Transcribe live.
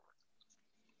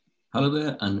Hello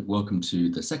there, and welcome to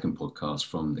the second podcast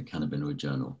from the Cannabinoid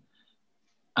Journal.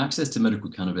 Access to medical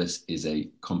cannabis is a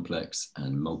complex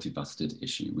and multifaceted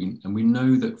issue. We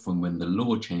know that from when the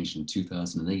law changed in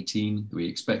 2018, we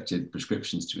expected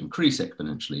prescriptions to increase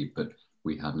exponentially, but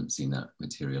we haven't seen that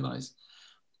materialize.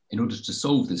 In order to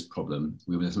solve this problem,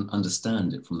 we must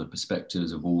understand it from the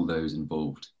perspectives of all those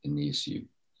involved in the issue.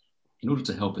 In order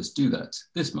to help us do that,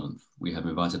 this month we had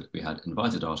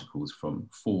invited articles from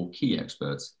 4 key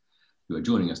experts who are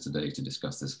joining us today to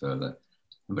discuss this further.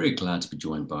 I'm very glad to be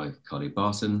joined by Carly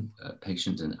Barton, a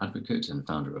patient and advocate and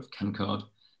founder of CanCard,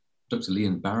 Dr.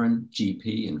 Leon Barron,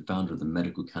 GP and founder of the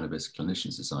Medical Cannabis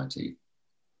Clinician Society,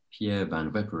 Pierre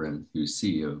Van Wepperen, who's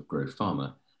CEO of Grow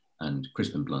Pharma, and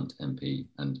Crispin Blunt, MP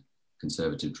and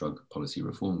Conservative Drug Policy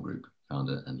Reform Group,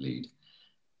 founder and lead.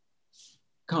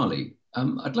 Carly,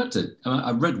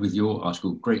 I read with your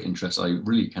article, great interest. I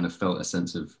really kind of felt a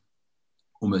sense of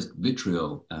almost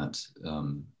vitriol at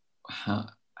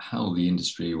how the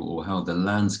industry or how the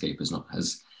landscape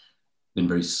has been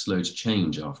very slow to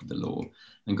change after the law,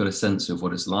 and got a sense of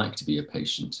what it's like to be a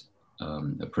patient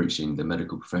approaching the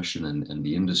medical profession and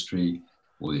the industry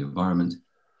or the environment.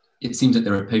 It seems that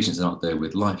there are patients out there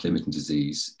with life-limiting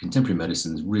disease. Contemporary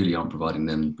medicines really aren't providing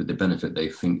them with the benefit they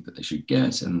think that they should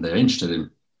get, and they're interested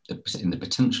in the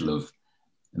potential of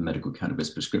a medical cannabis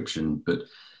prescription. But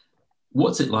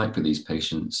what's it like for these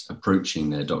patients approaching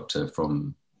their doctor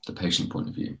from the patient point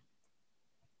of view?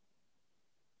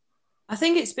 I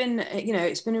think it's been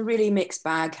a really mixed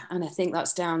bag, and I think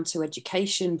that's down to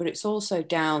education, but it's also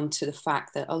down to the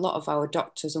fact that a lot of our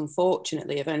doctors,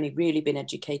 unfortunately, have only really been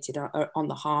educated on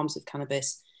the harms of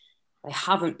cannabis. They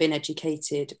haven't been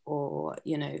educated or,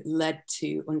 led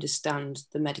to understand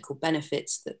the medical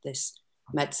benefits that this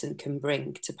medicine can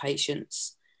bring to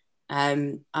patients.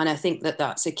 And I think that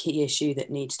that's a key issue that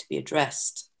needs to be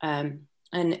addressed. And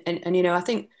I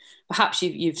think perhaps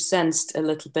you've sensed a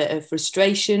little bit of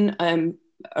frustration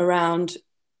around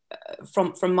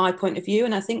from my point of view.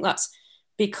 And I think that's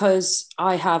because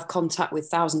I have contact with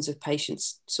thousands of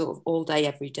patients sort of all day,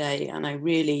 every day. And I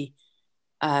really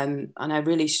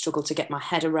struggle to get my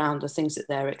head around the things that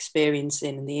they're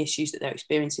experiencing and the issues that they're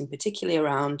experiencing, particularly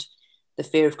around the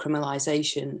fear of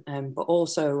criminalization, but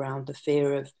also around the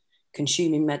fear of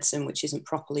consuming medicine which isn't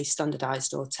properly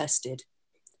standardized or tested.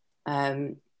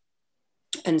 And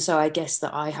so I guess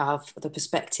that I have the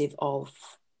perspective of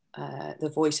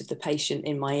the voice of the patient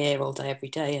in my ear all day, every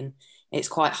day. And it's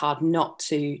quite hard not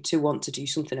to want to do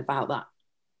something about that.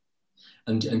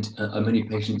 And are many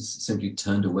patients simply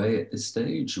turned away at this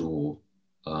stage, or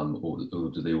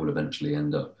do they all eventually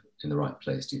end up in the right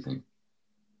place, do you think?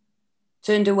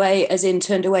 Turned away, as in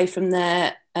turned away from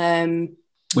their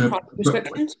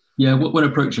prescriptions? Yeah, when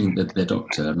approaching their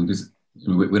doctor, because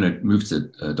we're going to move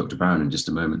to Dr. Barron in just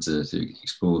a moment to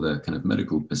explore the kind of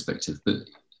medical perspective, but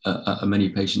are many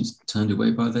patients turned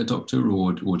away by their doctor,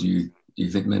 or do you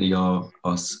think many are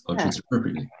treated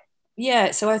appropriately?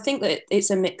 Yeah, so I think that it's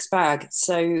a mixed bag.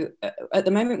 So at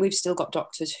the moment, we've still got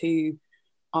doctors who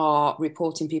are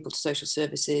reporting people to social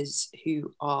services,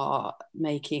 who are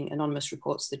making anonymous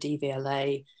reports to the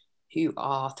DVLA, who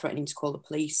are threatening to call the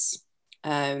police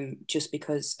just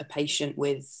because a patient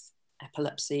with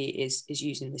epilepsy is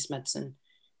using this medicine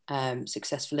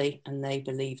successfully, and they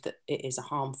believe that it is a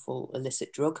harmful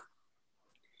illicit drug.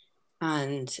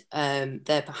 And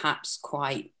they're perhaps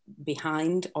quite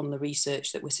behind on the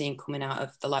research that we're seeing coming out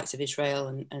of the likes of Israel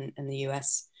and the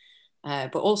US,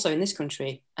 but also in this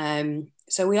country.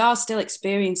 So we are still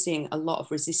experiencing a lot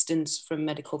of resistance from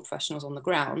medical professionals on the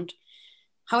ground.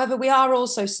 However, we are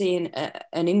also seeing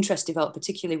an interest develop,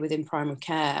 particularly within primary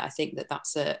care. I think that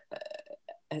that's a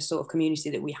sort of community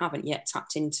that we haven't yet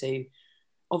tapped into.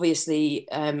 Obviously,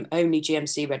 only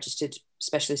GMC registered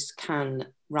specialists can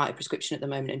write a prescription at the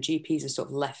moment, and GPs are sort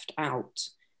of left out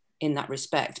in that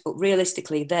respect. But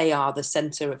realistically, they are the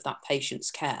centre of that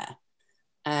patient's care.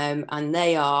 And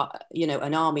they are,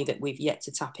 an army that we've yet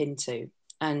to tap into.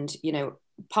 And,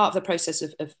 part of the process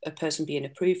of a person being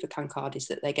approved for CanCard is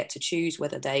that they get to choose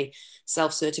whether they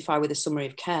self-certify with a summary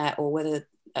of care, or whether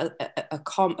a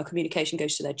communication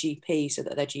goes to their GP so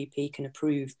that their GP can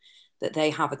approve that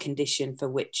they have a condition for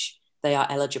which they are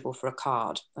eligible for a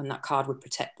card, and that card would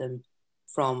protect them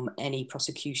from any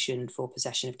prosecution for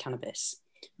possession of cannabis.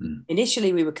 Mm.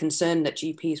 Initially, we were concerned that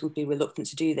GPs would be reluctant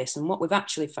to do this, and what we've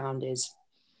actually found is,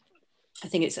 I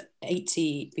think it's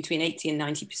between 80 and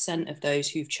 90% of those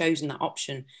who've chosen that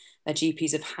option, their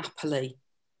GPs have happily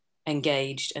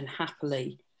engaged and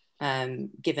happily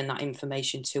given that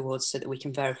information to us so that we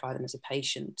can verify them as a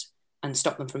patient and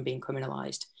stop them from being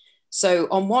criminalised. So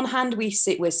on one hand, we're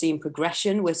seeing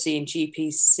progression. We're seeing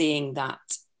GPs seeing that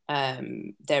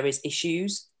there is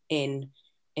issues in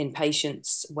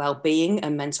patients' well-being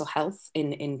and mental health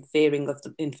in fearing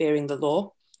the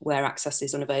law where access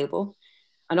is unavailable.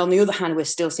 And on the other hand, we're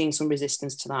still seeing some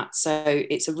resistance to that. So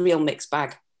it's a real mixed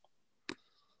bag.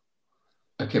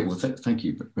 Okay, well, thank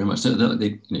you very much. So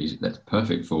that's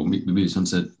perfect for me. We just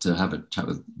wanted to have a chat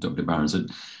with Dr. Barron. So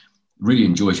really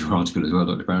enjoyed your article as well,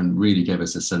 Dr. Barron. Really gave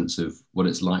us a sense of what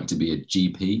it's like to be a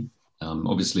GP.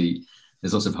 Obviously,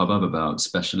 there's lots of hubbub about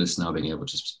specialists now being able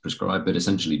to prescribe, but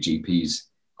essentially GPs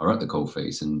are at the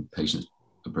coalface and patients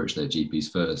approach their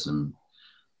GPs first. And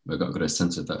I got a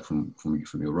sense of that from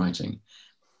your writing.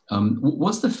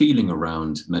 What's the feeling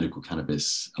around medical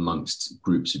cannabis amongst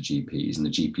groups of GPs and the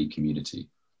GP community?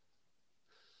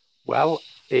 Well,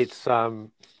 it's, I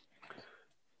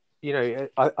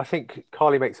think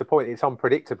Carly makes a point. It's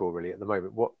unpredictable, really, at the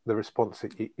moment, what the response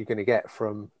that you're going to get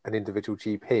from an individual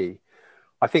GP.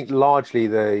 I think largely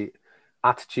the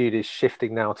attitude is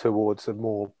shifting now towards a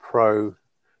more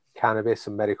pro-cannabis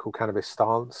and medical cannabis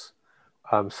stance,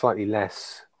 slightly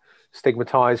less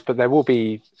stigmatized, but there will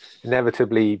be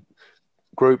inevitably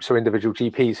groups or individual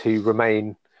GPs who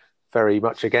remain very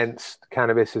much against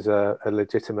cannabis as a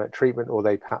legitimate treatment, or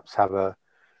they perhaps have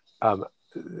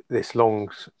this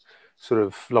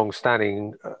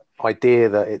long-standing idea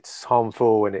that it's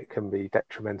harmful and it can be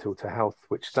detrimental to health,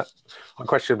 which that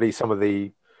unquestionably some of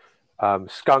the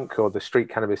skunk or the street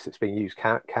cannabis that's being used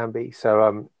can be.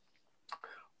 So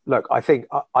look, I think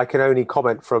I can only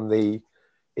comment from the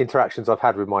interactions I've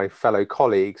had with my fellow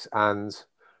colleagues, and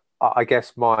I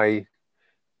guess my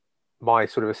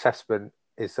sort of assessment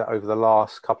is that over the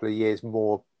last couple of years,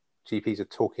 more GPs are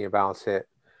talking about it.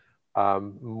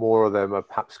 More of them are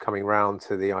perhaps coming round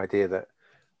to the idea that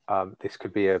this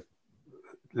could be a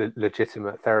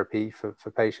legitimate therapy for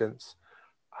patients,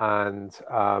 and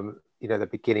they're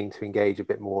beginning to engage a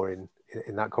bit more in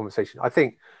that conversation. I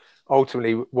think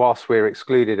ultimately, whilst we're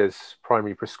excluded as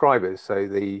primary prescribers, so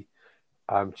the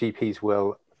GPs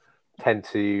will tend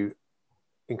to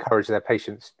encourage their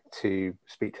patients to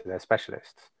speak to their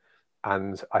specialists,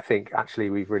 and I think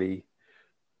actually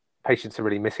patients are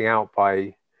really missing out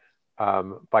by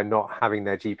not having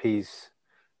their GPs,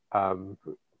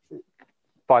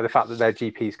 by the fact that their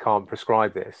GPs can't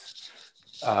prescribe this.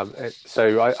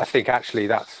 So I think actually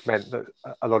that's meant that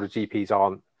a lot of GPs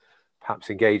aren't perhaps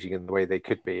engaging in the way they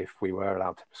could be if we were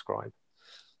allowed to prescribe.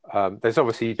 There's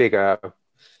obviously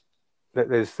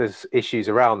there's issues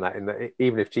around that, in that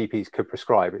even if GPs could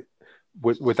prescribe it,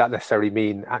 would that necessarily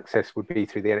mean access would be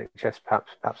through the NHS?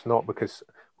 Perhaps not, because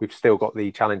we've still got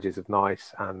the challenges of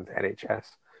NICE and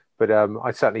NHS. But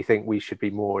I certainly think we should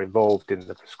be more involved in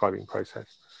the prescribing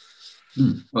process.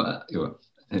 Well,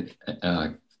 and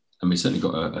we certainly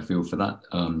got a feel for that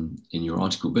in your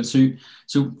article. But so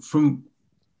from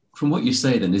what you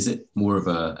say, then, is it more of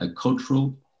a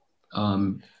cultural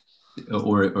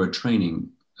or a training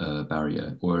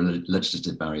barrier or a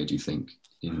legislative barrier, do you think?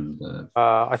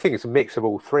 I think it's a mix of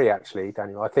all three, actually,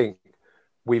 Daniel. I think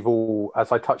we've all,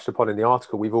 as I touched upon in the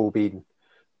article, we've all been,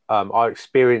 our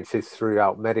experiences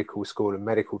throughout medical school and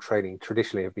medical training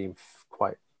traditionally have been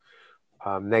quite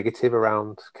negative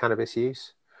around cannabis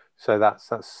use. So that's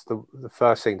the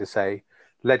first thing to say.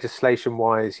 Legislation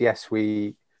wise, yes,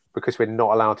 because we're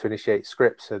not allowed to initiate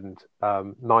scripts, and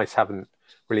NICE haven't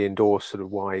really endorsed sort of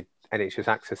wide NHS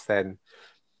access, then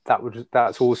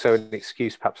that's also an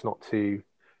excuse perhaps not to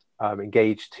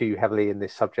engage too heavily in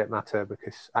this subject matter,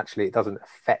 because actually it doesn't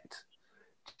affect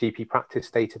GP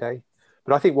practice day to day.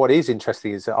 But I think what is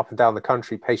interesting is that up and down the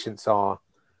country, patients are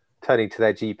turning to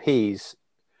their GPs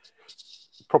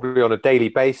probably on a daily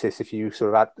basis. If you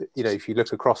sort of if you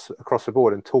look across the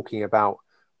board, and talking about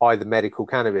either medical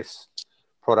cannabis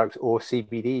products or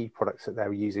CBD products that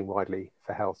they're using widely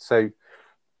for health. So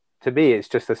to me, it's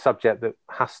just a subject that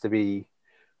has to be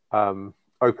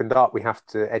opened up. We have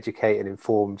to educate and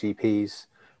inform GPs,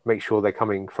 make sure they're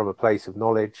coming from a place of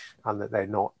knowledge, and that they're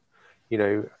not,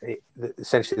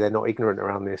 essentially they're not ignorant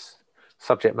around this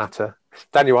subject matter.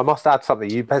 Daniel, I must add something.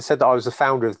 You said that I was the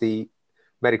founder of the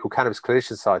Medical Cannabis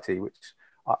Clinician Society,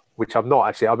 which I'm not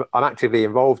actually. I'm actively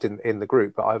involved in the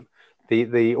group, but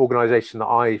the organisation that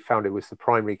I founded was the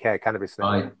Primary Care Cannabis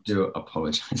Network. I do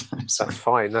apologise. That's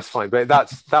fine. But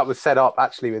that was set up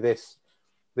actually with this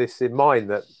in mind,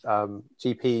 that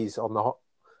GPs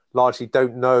largely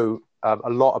don't know a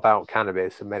lot about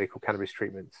cannabis and medical cannabis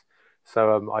treatments.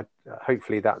 So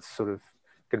hopefully that's sort of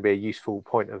going to be a useful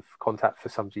point of contact for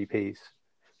some GPs,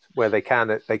 where they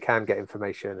can get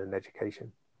information and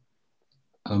education.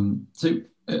 So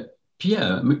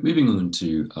Pierre, moving on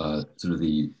to sort of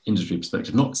the industry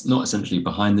perspective, not essentially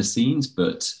behind the scenes,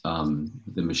 but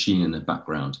the machine in the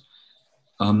background.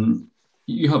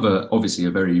 You have obviously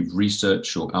a very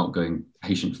research or outgoing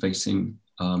patient-facing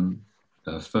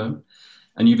firm,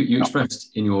 and you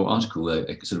expressed in your article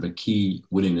a sort of a key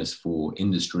willingness for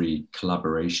industry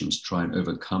collaborations to try and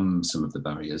overcome some of the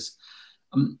barriers.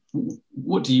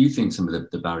 What do you think some of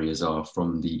the barriers are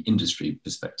from the industry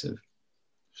perspective?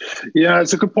 Yeah,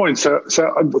 it's a good point. So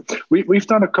we've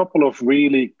done a couple of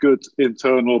really good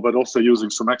internal, but also using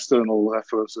some external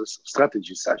efforts as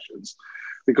strategy sessions,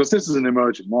 because this is an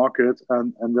emerging market,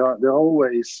 and they're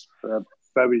always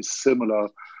very similar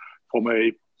from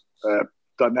a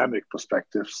dynamic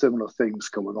perspective, similar things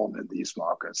going on in these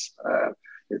markets.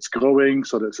 It's growing,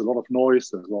 so there's a lot of noise,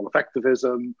 there's a lot of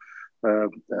activism.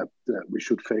 We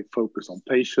should focus on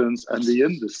patients, and the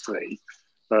industry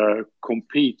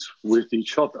compete with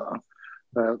each other,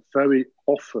 very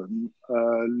often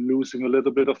losing a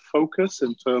little bit of focus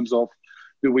in terms of,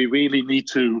 do we really need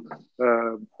to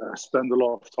spend a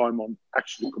lot of time on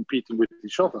actually competing with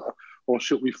each other, or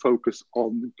should we focus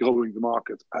on growing the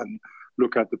market and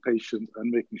look at the patient and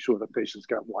making sure that patients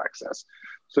get more access?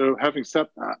 So having said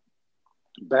that,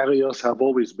 barriers have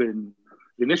always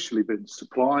initially been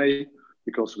supply,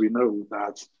 because we know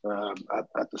that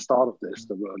at the start of this,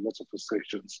 there were lots of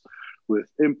restrictions with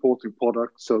importing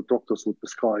products. So doctors would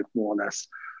prescribe more or less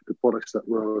the products that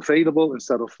were available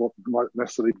instead of what might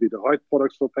necessarily be the right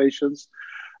products for patients.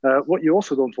 What you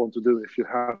also don't want to do if you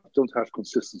don't have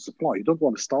consistent supply, you don't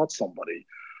want to start somebody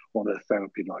on a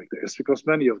therapy like this, because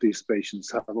many of these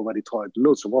patients have already tried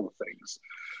loads of other things.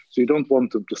 So you don't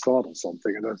want them to start on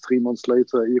something and then 3 months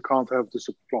later, you can't have the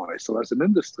supply. So as an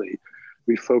industry,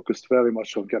 we focused very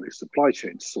much on getting supply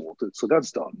chains sorted. So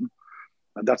that's done,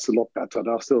 and that's a lot better.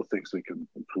 There are still things we can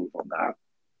improve on that.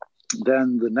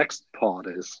 Then the next part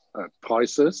is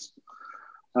prices.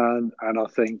 And I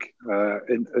think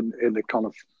in the kind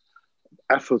of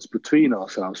efforts between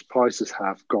ourselves, prices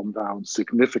have gone down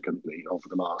significantly over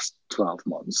the last 12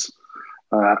 months,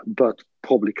 but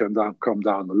probably come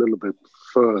down a little bit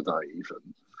further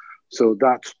even. So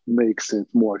that makes it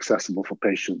more accessible for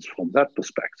patients from that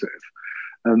perspective.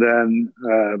 And then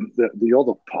the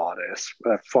other part is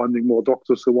finding more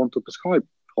doctors who want to prescribe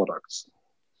products,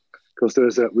 because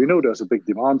we know there's a big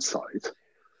demand side.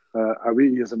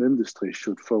 We as an industry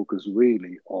should focus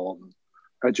really on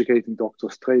educating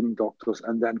doctors, training doctors,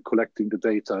 and then collecting the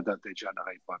data that they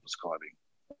generate by prescribing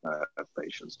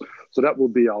patients. So that will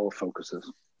be our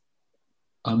focuses.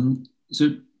 So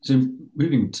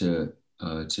moving to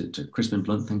Crispin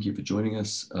Blunt, thank you for joining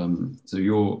us. So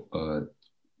you're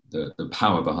the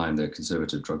power behind the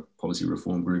Conservative Drug Policy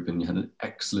Reform Group, and you had an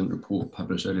excellent report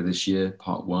published earlier this year,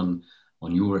 part 1,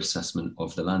 on your assessment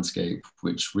of the landscape,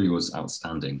 which really was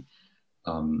outstanding.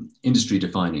 Industry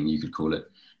defining, you could call it,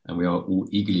 and we are all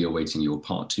eagerly awaiting your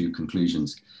part 2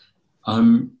 conclusions.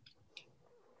 I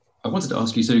wanted to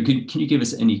ask you, so can you give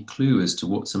us any clue as to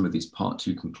what some of these part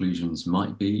 2 conclusions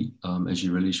might be as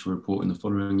you release your report in the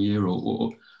following year,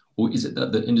 or is it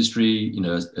that the industry,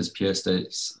 as Pierre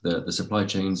states, the supply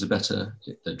chains are better,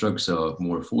 the drugs are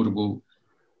more affordable,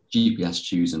 GP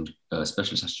attitudes and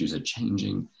specialist attitudes are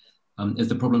changing? Is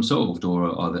the problem solved,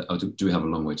 or do we have a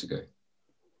long way to go?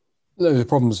 No, the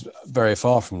problem's very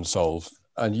far from solved.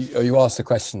 And you asked the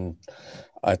question,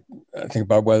 I think,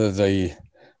 about whether the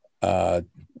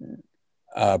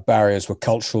barriers were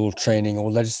cultural, training,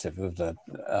 or legislative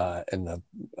in the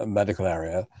medical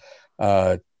area.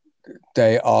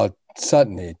 They are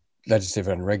certainly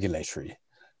legislative and regulatory.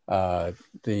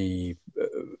 The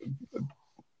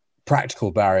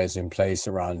practical barriers in place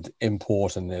around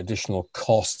import and the additional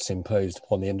costs imposed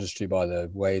upon the industry by the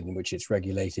way in which it's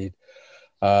regulated.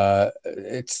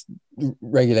 Its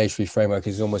regulatory framework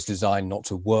is almost designed not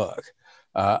to work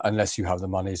unless you have the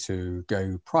money to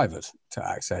go private to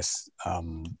access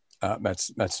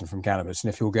medicine from cannabis.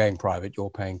 And if you're going private, you're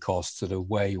paying costs that are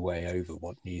way, way over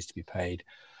what needs to be paid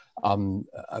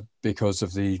because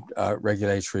of the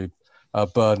regulatory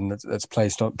burden that's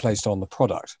placed on the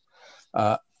product.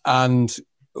 And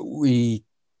we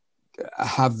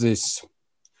have this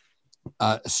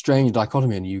strange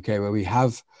dichotomy in the UK where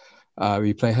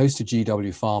we play host to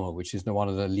GW Pharma, which is one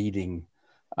of the leading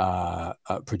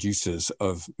producers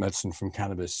of medicine from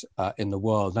cannabis in the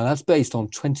world. Now that's based on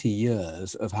 20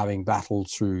 years of having battled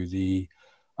through the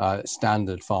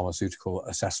standard pharmaceutical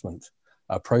assessment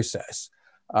process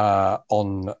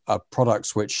on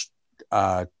products which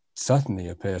certainly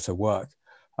appear to work,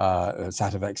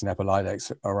 Sativex and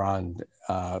Epilidex, around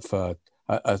for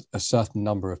a certain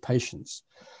number of patients.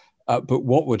 But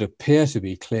what would appear to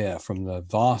be clear from the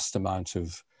vast amount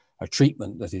of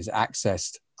treatment that is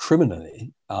accessed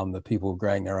criminally, the people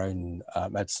growing their own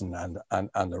medicine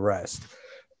and the rest,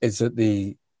 is that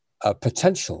the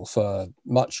potential for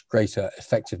much greater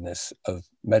effectiveness of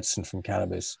medicine from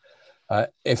cannabis,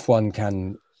 if one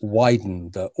can widen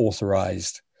the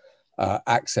authorized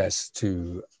access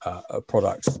to a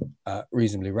product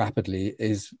reasonably rapidly,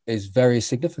 is very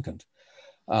significant.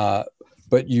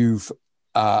 But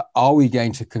are we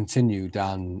going to continue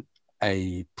down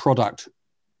a product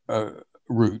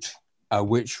route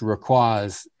which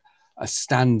requires a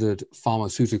standard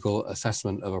pharmaceutical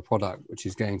assessment of a product, which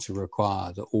is going to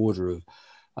require the order of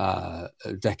a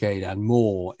decade and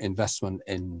more investment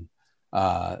in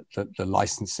the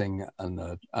licensing and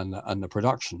the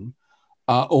production,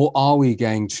 or are we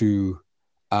going to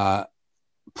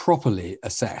properly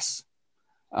assess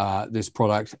this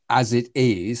product as it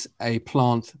is a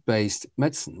plant-based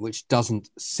medicine, which doesn't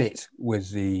sit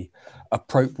with the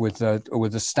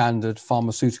standard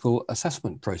pharmaceutical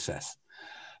assessment process?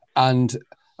 And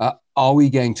are we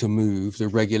going to move the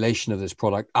regulation of this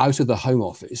product out of the Home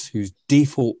Office, whose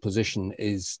default position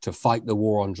is to fight the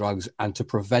war on drugs and to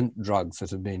prevent drugs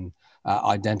that have been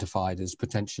identified as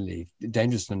potentially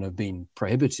dangerous and have been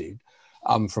prohibited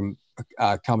from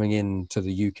coming into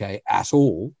the UK at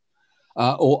all?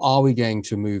 Or are we going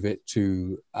to move it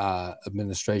to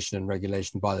administration and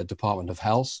regulation by the Department of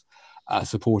Health,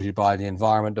 supported by the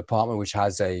Environment Department, which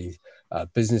has a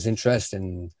business interest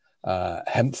in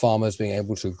hemp farmers being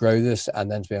able to grow this and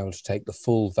then to be able to take the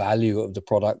full value of the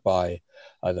product by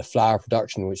the flower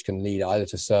production, which can lead either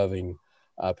to serving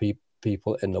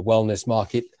people in the wellness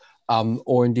market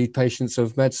or indeed patients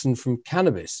of medicine from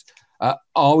cannabis?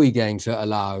 Are we going to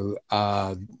allow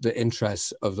the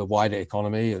interests of the wider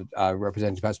economy,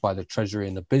 represented perhaps by the Treasury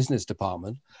and the Business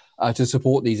Department, to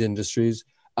support these industries,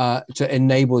 to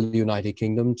enable the United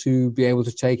Kingdom to be able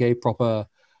to take a proper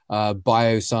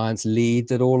bioscience lead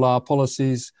that all our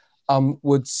policies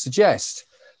would suggest?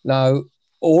 Now,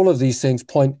 all of these things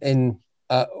point in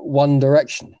one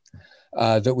direction,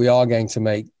 that we are going to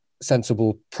make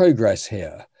sensible progress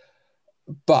here.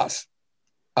 But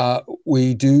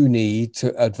we do need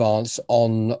to advance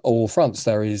on all fronts.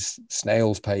 There is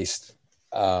snail's pace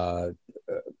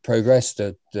progress.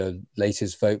 The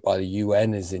latest vote by the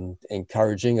UN is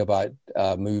encouraging about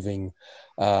moving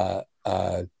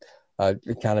cannabis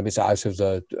out of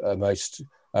the most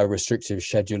restrictive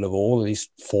schedule of all. At least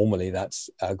formally, that's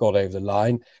got over the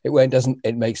line.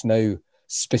 It makes no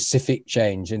specific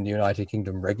change in the United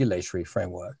Kingdom regulatory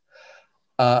framework.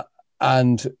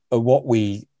 And what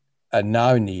we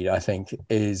now need, I think,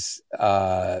 is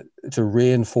to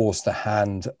reinforce the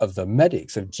hand of the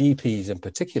medics, of GPs in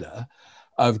particular,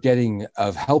 of helping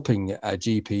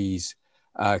GPs,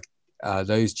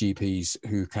 those GPs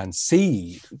who can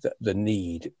see the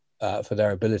need for their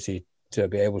ability to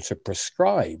be able to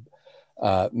prescribe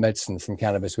medicine from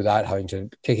cannabis without having to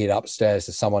kick it upstairs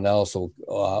to someone else or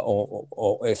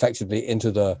effectively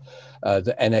into the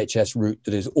NHS route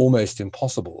that is almost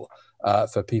impossible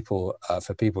for people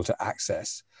to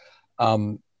access.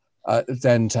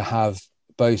 Then to have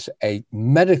both a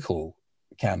medical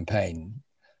campaign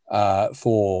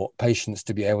for patients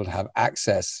to be able to have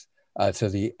access to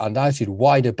the undoubted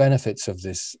wider benefits of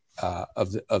this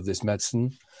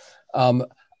medicine,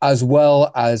 as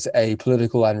well as a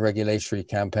political and regulatory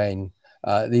campaign.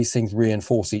 These things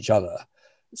reinforce each other,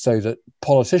 so that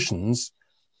politicians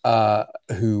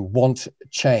who want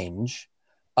change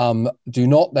do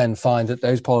not then find that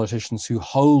those politicians who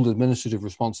hold administrative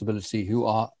responsibility, who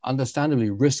are understandably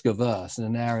risk averse in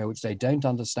an area which they don't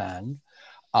understand,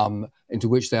 into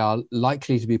which they are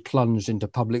likely to be plunged into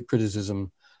public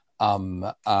criticism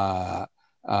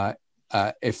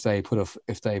if they put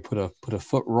a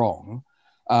foot wrong,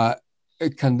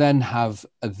 it can then have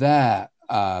their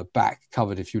back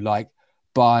covered, if you like,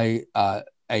 by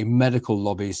a medical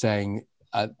lobby saying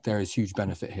there is huge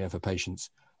benefit here for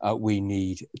patients. We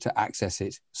need to access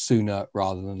it sooner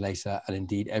rather than later, and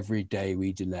indeed every day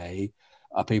we delay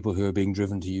people who are being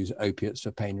driven to use opiates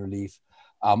for pain relief.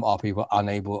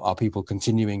 Are people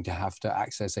continuing to have to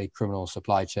access a criminal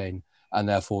supply chain and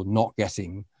therefore not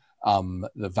getting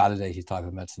the validated type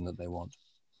of medicine that they want?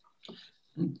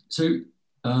 So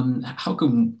how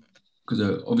come,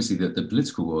 because obviously the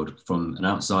political world from an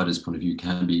outsider's point of view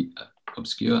can be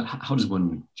obscure. How does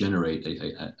one generate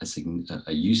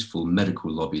a useful medical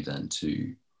lobby then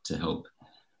to help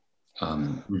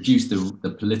reduce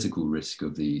the political risk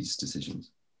of these decisions?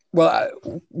 Well,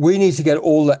 we need to get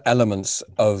all the elements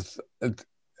of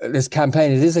this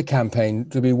campaign. It is a campaign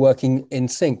to be working in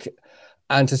sync.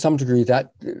 And to some degree,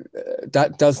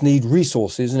 that does need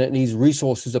resources, and it needs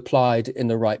resources applied in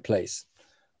the right place.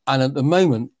 And at the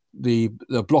moment, the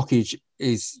blockage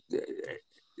is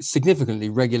significantly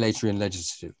regulatory and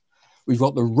legislative. We've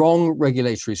got the wrong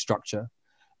regulatory structure,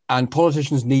 and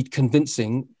politicians need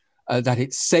convincing that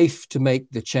it's safe to make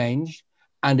the change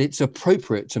and it's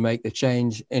appropriate to make the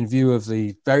change in view of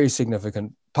the very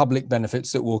significant public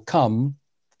benefits that will come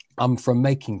from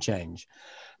making change.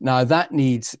 Now, that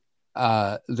needs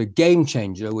the game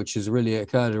changer, which has really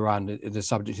occurred around the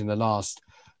subject in the last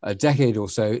decade or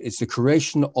so. It's the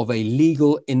creation of a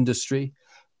legal industry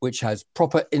which has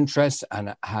proper interests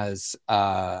and has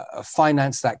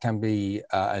finance that can be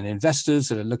and investors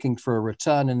that are looking for a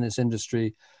return in this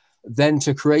industry, then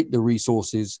to create the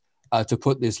resources to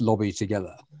put this lobby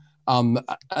together. And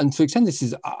to extend this,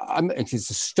 it's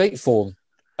a straightforward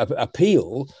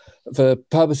appeal for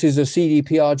purposes of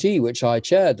CDPRG, which I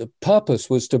chaired. The purpose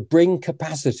was to bring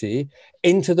capacity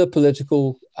into the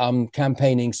political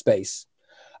campaigning space,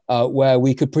 where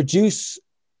we could produce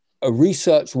a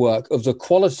research work of the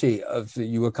quality of,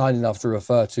 you were kind enough to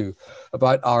refer to,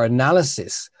 about our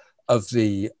analysis of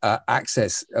the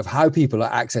access, of how people are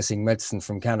accessing medicine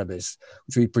from cannabis,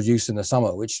 which we produced in the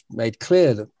summer, which made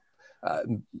clear that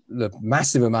the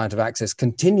massive amount of access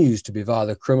continues to be via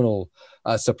the criminal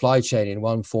supply chain in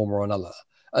one form or another.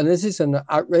 And this is an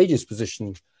outrageous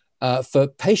position for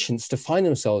patients to find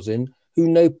themselves in, who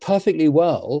know perfectly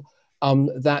well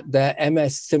that their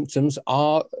MS symptoms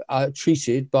are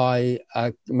treated by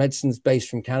medicines based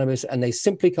from cannabis, and they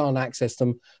simply can't access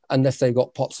them unless they've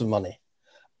got pots of money.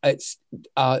 It's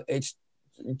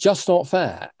just not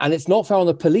fair. And it's not fair on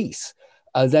the police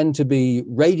then to be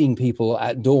raiding people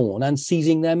at dawn and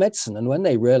seizing their medicine. And when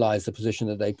they realize the position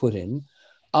that they put in,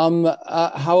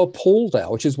 how appalled they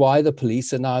are, which is why the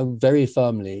police are now very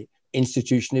firmly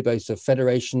institutionally based, a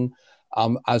federation,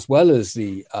 as well as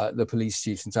the police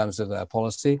chiefs in terms of their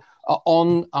policy, are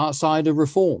on our side of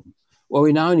reform. Well,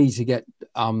 we now need to get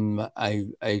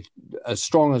as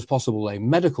strong as possible a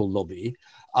medical lobby,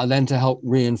 then to help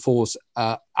reinforce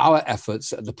our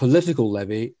efforts at the political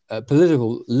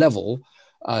level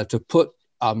to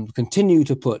continue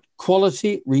to put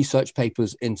quality research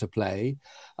papers into play,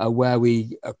 where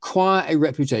we acquire a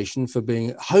reputation for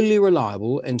being wholly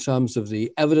reliable in terms of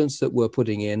the evidence that we're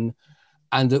putting in,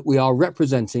 and that we are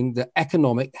representing the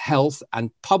economic, health,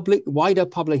 and wider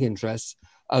public interests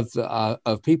of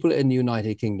people in the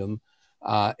United Kingdom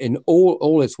in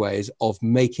all its ways of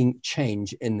making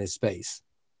change in this space.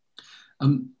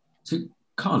 So,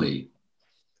 Carly,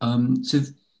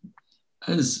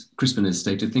 as Crispin has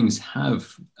stated, things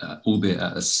have, albeit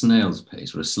at a snail's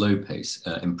pace or a slow pace,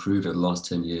 improved over the last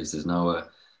 10 years. There's now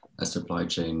a supply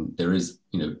chain. There is,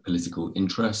 political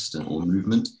interest or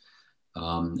movement,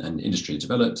 and industry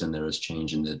developed, and there is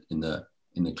change in the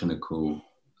clinical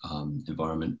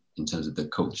environment in terms of the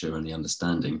culture and the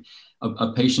understanding.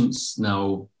 Are patients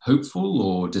now hopeful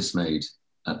or dismayed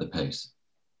at the pace?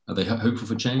 Are they hopeful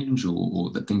for change, or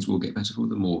that things will get better for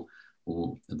them, or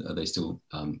are they still?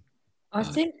 I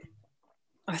think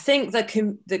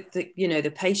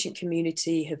the patient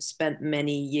community have spent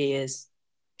many years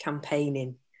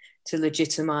campaigning to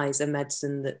legitimize a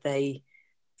medicine that they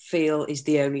feel is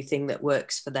the only thing that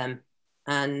works for them.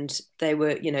 And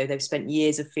they've spent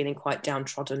years of feeling quite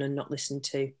downtrodden and not listened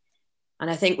to. And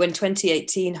I think when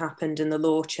 2018 happened and the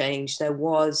law changed, there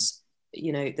was,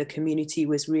 the community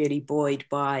was really buoyed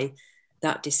by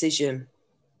that decision.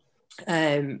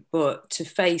 But to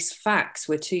face facts,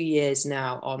 we're 2 years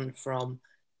now on from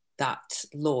that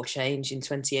law change in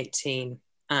 2018,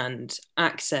 and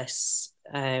access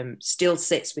still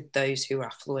sits with those who are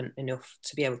affluent enough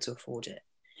to be able to afford it.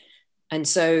 And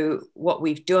so what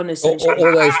we've done is... All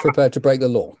those prepared to break the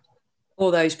law.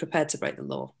 All those prepared to break the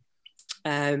law.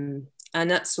 And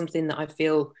that's something that I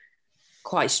feel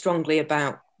quite strongly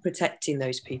about, protecting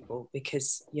those people,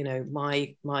 because,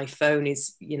 my phone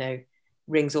is,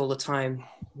 rings all the time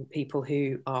with people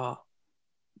who have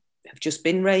just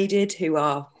been raided, who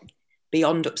are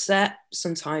beyond upset.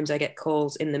 Sometimes I get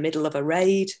calls in the middle of a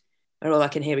raid where all I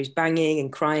can hear is banging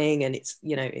and crying, and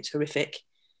it's horrific.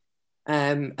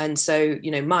 And so,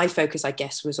 my focus, I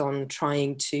guess, was on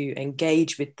trying to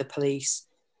engage with the police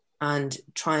and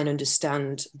try and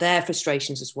understand their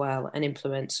frustrations as well, and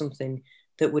implement something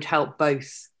that would help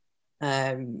both,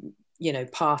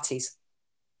 parties.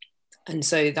 And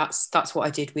so that's what I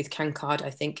did with CanCard.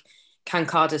 I think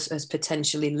CanCard has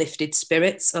potentially lifted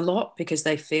spirits a lot, because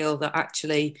they feel that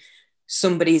actually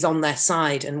somebody's on their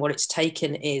side, and what it's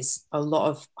taken is a lot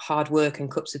of hard work and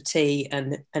cups of tea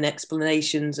and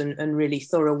explanations and really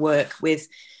thorough work with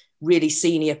really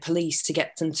senior police to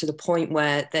get them to the point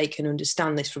where they can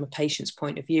understand this from a patient's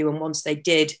point of view. And once they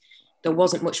did, there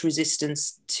wasn't much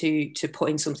resistance to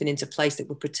putting something into place that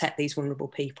would protect these vulnerable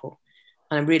people.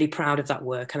 And I'm really proud of that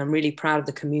work. And I'm really proud of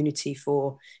the community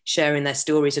for sharing their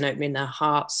stories and opening their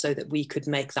hearts so that we could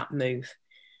make that move.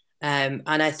 And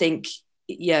I think,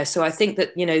 so I think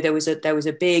that, there was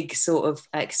a big sort of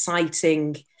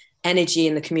exciting energy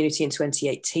in the community in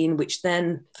 2018, which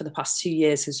then for the past 2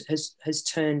 years has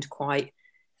turned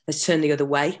the other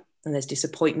way. And there's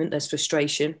disappointment, there's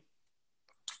frustration.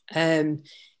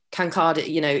 CanCard,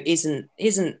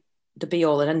 isn't the be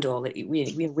all and end all.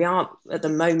 We aren't at the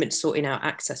moment sorting out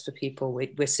access for people.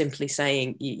 We're simply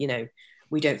saying,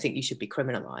 we don't think you should be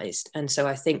criminalized. And so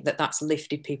I think that that's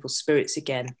lifted people's spirits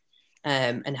again,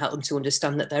 and help them to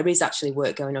understand that there is actually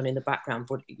work going on in the background.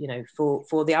 But,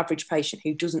 for the average patient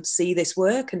who doesn't see this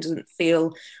work and doesn't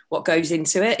feel what goes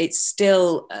into it, it's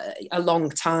still a long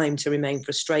time to remain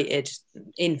frustrated,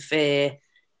 in fear,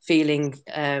 feeling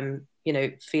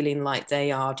like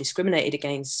they are discriminated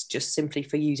against just simply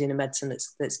for using a medicine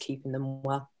that's keeping them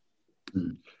well.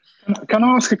 Can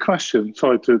I ask a question?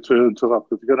 Sorry to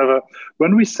interrupt.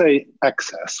 When we say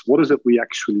access, what does it we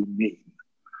actually mean?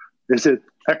 Is it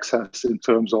access in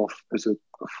terms of, is it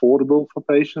affordable for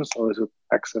patients, or is it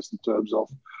access in terms of,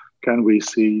 can we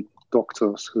see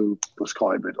doctors who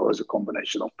prescribe it, or is it a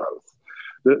combination of both?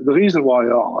 The reason why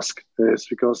I ask is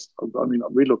because,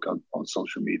 we look on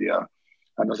social media,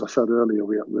 and as I said earlier,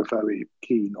 we're very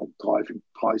keen on driving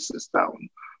prices down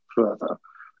further.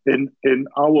 In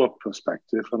our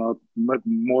perspective, and I'm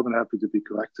more than happy to be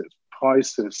corrected,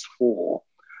 prices for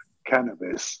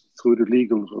cannabis through the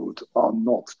legal route are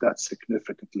not that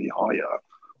significantly higher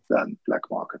than black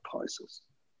market prices.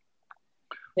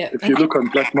 Yeah. If you look on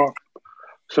black market,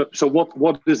 so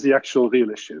what is the actual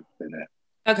real issue in it?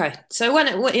 Okay, so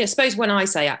I suppose when I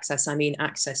say access, I mean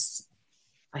access.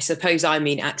 I suppose I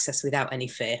mean access without any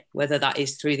fear, whether that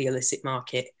is through the illicit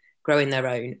market, growing their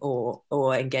own,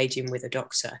 or engaging with a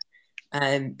doctor.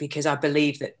 Because I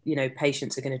believe that,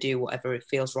 patients are going to do whatever it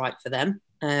feels right for them,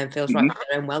 feels right for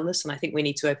their own wellness. And I think we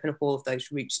need to open up all of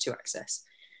those routes to access.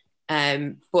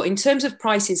 But in terms of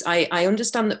prices, I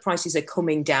understand that prices are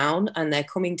coming down, and they're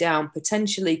coming down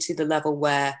potentially to the level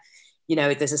where,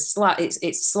 there's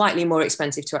it's slightly more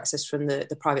expensive to access from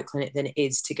the private clinic than it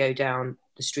is to go down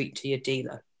the street to your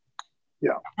dealer.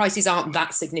 Yeah. Prices aren't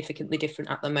that significantly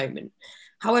different at the moment.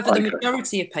 However, the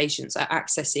majority of patients are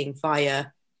accessing via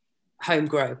home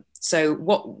grow. So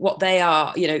what they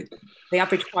are, the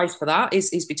average price for that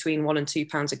is between £1 and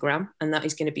 £2 a gram, and that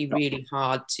is going to be really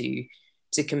hard to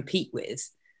compete with.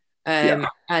 And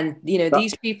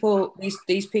these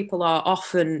people are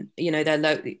often,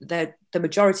 they're the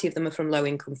majority of them are from low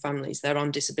income families. They're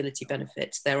on disability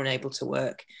benefits. They're unable to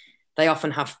work. They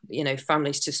often have,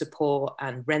 families to support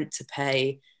and rent to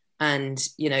pay. And,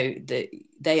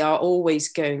 they are always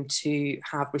going to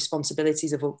have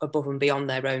responsibilities above and beyond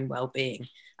their own well-being,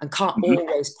 and can't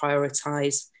always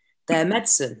prioritise their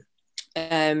medicine.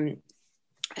 And,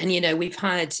 we've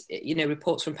had,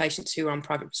 reports from patients who are on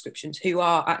private prescriptions who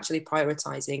are actually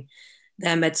prioritising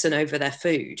their medicine over their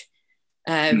food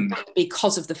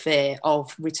because of the fear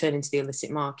of returning to the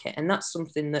illicit market. And that's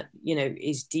something that,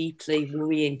 is deeply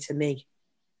worrying to me.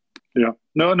 Yeah,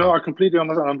 no, I completely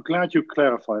understand. I'm glad you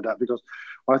clarified that, because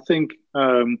I think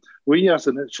we as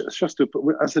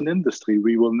an industry,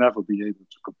 we will never be able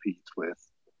to compete with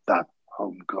that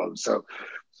homegrown. So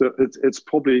it's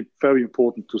probably very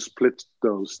important to split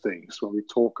those things when we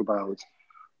talk about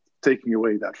taking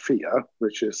away that fear,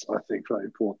 which is, I think, very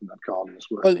important that Carl is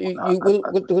working on.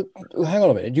 Well, hang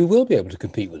on a minute. You will be able to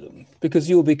compete with them, because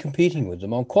you will be competing with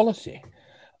them on quality.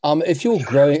 If you're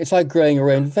growing, it's like growing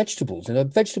your own vegetables in a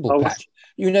vegetable patch.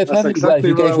 Perfectly well, if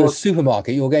you go to a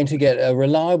supermarket, you're going to get a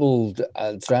reliable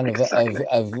strand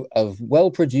of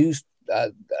well-produced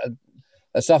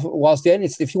stuff. Whilst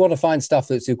if you want to find stuff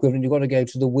that's equivalent, you've got to go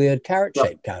to the weird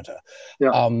carrot-shaped counter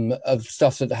of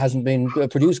stuff that hasn't been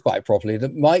produced quite properly,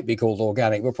 that might be called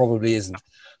organic, but probably isn't.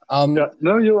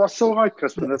 No, you are so right,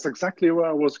 Crispin. That's exactly where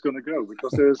I was going to go,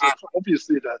 because there's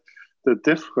obviously the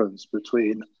difference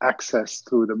between access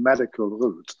through the medical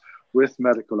route with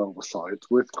medical oversight,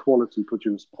 with quality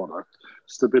produced product,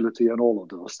 stability, and all of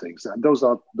those things. And those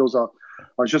are.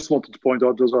 I just wanted to point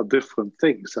out those are different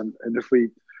things. And if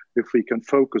we can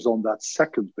focus on that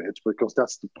second bit, because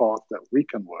that's the part that we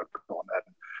can work on,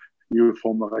 and you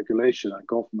from a regulation and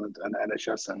government and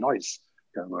NHS and NICE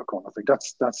can work on. I think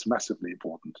that's massively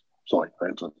important. Sorry, I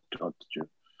interrupted you.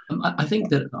 I think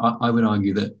that I would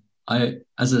argue that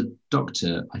as a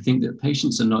doctor, I think that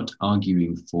patients are not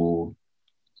arguing for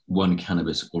one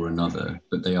cannabis or another,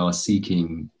 but they are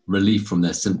seeking relief from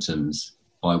their symptoms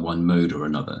by one mode or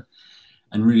another.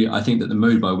 And really, I think that the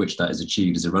mode by which that is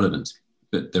achieved is irrelevant,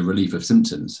 but the relief of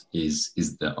symptoms is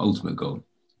the ultimate goal.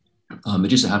 It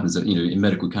just so happens that, in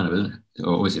medical cannabis,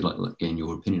 or always like gain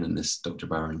your opinion on this, Dr.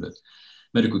 Barron, but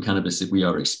medical cannabis, if we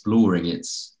are exploring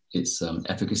its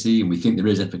efficacy, and we think there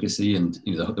is efficacy, and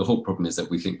the whole problem is that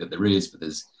we think that there is, but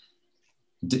there's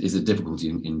a difficulty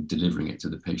in delivering it to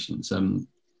the patients.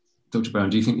 Dr. Barron,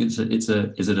 do you think is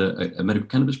it a medical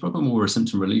cannabis problem or a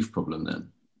symptom relief problem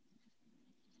then?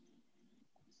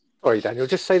 Sorry, Daniel,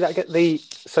 just say that again.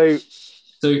 So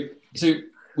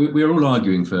we're all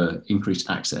arguing for increased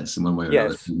access in one way or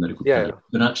another to medical cannabis.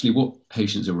 But actually what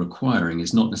patients are requiring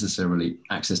is not necessarily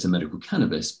access to medical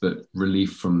cannabis, but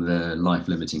relief from their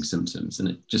life-limiting symptoms. And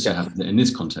it just so happens that in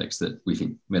this context that we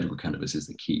think medical cannabis is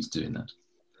the key to doing that.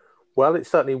 Well,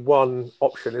 it's certainly one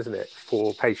option, isn't it,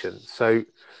 for patients? So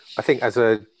I think as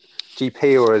a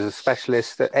GP or as a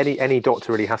specialist, that any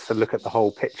doctor really has to look at the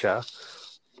whole picture.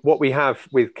 What we have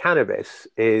with cannabis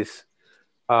is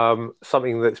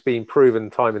something that's been proven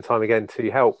time and time again to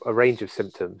help a range of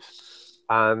symptoms.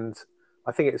 And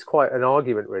I think it's quite an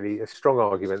argument, really, a strong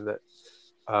argument that,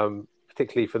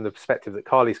 particularly from the perspective that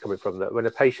Carly's coming from, that when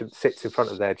a patient sits in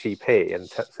front of their GP and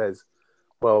says,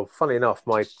 well, funnily enough,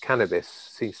 my cannabis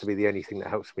seems to be the only thing that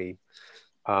helps me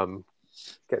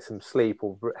get some sleep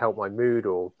or help my mood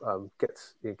or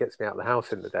gets me out of the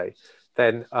house in the day,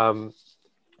 then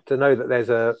to know that there's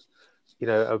a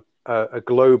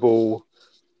global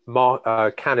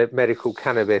medical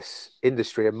cannabis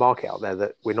industry and market out there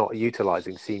that we're not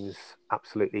utilizing seems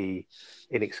absolutely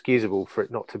inexcusable for it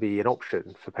not to be an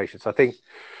option for patients. I think,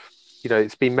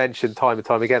 it's been mentioned time and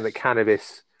time again that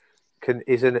cannabis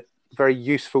is a very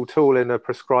useful tool in a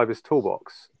prescriber's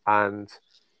toolbox. And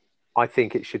I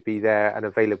think it should be there and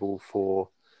available for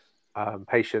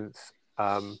patients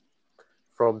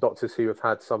from doctors who have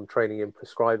had some training in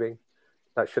prescribing.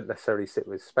 That shouldn't necessarily sit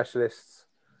with specialists.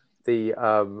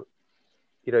 So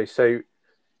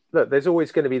look, there's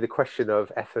always going to be the question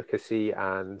of efficacy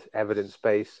and evidence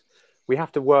base. We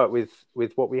have to work with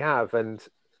what we have, and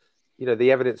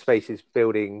the evidence base is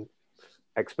building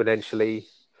exponentially.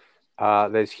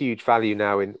 There's huge value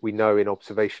now in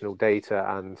observational data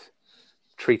and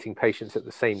treating patients at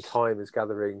the same time as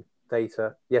gathering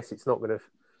data. Yes, it's not going to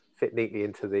fit neatly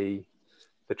into the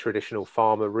traditional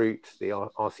pharma route, the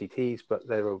RCTs, but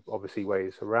there are obviously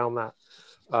ways around that.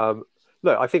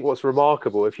 Look, I think what's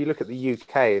remarkable, if you look at the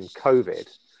UK and COVID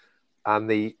and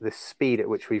the speed at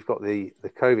which we've got the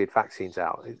COVID vaccines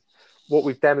out, what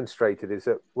we've demonstrated is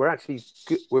that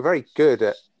we're very good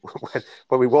at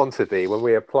when we want to be, when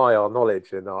we apply our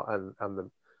knowledge and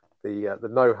the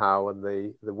know-how and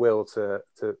the will to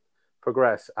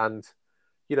progress. And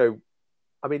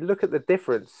I mean, look at the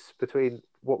difference between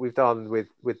what we've done with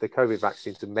the COVID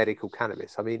vaccines and medical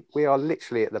cannabis. I mean, we are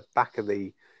literally at the back of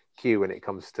the queue when it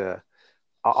comes to,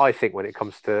 I think, when it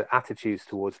comes to attitudes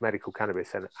towards medical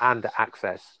cannabis and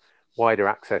access, wider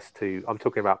access to, I'm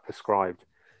talking about prescribed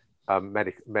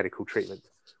medical treatment.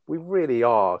 We really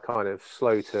are kind of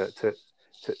slow to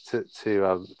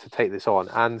take this on.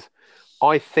 And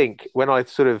I think when I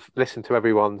sort of listen to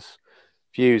everyone's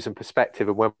views and perspective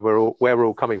and where we're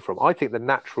all coming from, I think the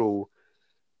natural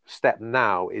step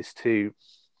now is to,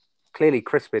 clearly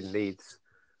Crispin needs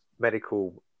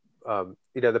medical,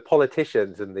 the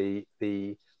politicians and the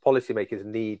policymakers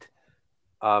need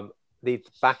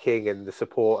backing and the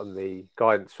support and the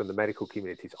guidance from the medical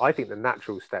communities. I think the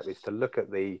natural step is to look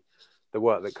at the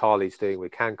work that Carly's doing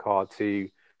with CanCard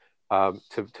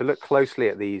to look closely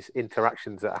at these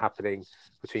interactions that are happening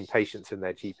between patients and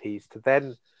their GPs, to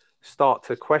then start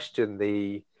to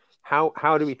question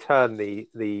how do we turn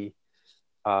the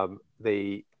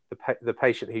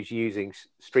patient who's using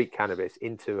street cannabis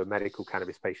into a medical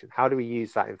cannabis patient? How do we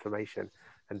use that information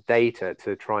and data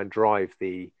to try and drive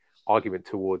the argument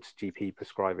towards GP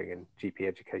prescribing and GP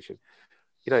education?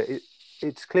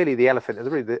 It's clearly the elephant in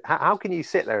the room. How can you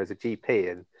sit there as a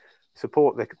GP and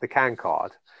support the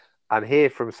CanCard and hear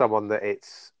from someone that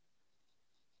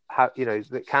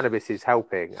that cannabis is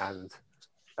helping and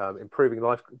improving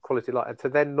quality of life, and to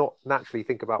then not naturally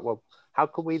think about, well, how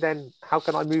can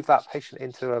I move that patient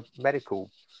into a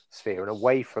medical sphere and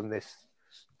away from these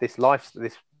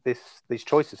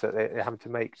choices that they're having to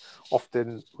make,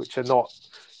 often which are not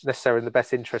necessarily in the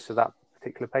best interest of that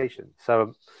particular patient.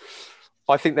 So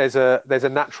I think there's a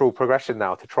natural progression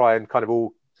now to try and kind of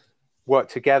all work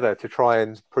together to try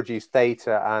and produce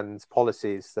data and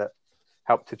policies that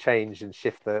help to change and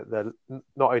shift the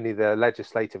not only the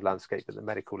legislative landscape but the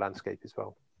medical landscape as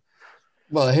well.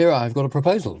 Well, here I've got a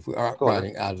proposal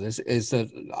running out of this, is that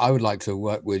I would like to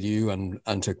work with you and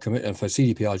to commit, and for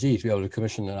CDPRG to be able to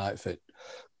commission an outfit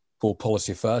called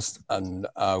Policy First, and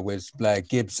with Blair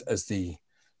Gibbs as the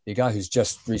guy who's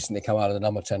just recently come out of the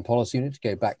number 10 policy unit to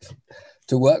go back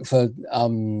to work for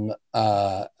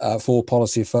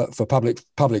policy for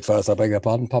public first. I beg your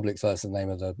pardon, Public First, the name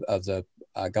of the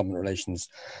government relations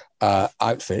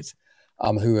outfit,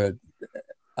 who are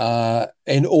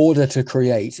in order to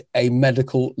create a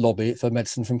medical lobby for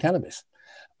medicine from cannabis,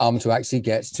 to actually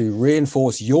get to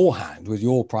reinforce your hand with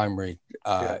your primary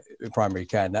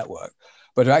care network,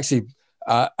 but to actually,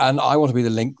 and I want to be the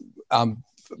link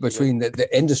between the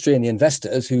industry and the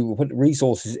investors who will put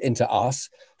resources into us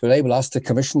to enable us to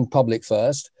commission Public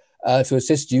First to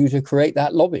assist you to create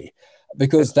that lobby,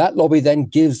 because that lobby then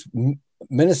gives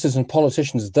ministers and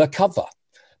politicians the cover,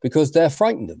 because they're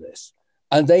frightened of this.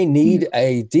 And they need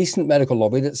a decent medical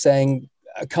lobby that's saying,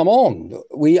 come on,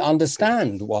 we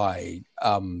understand why.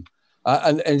 And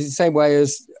in the same way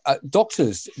as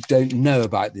doctors don't know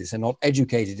about this and not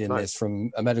educated in this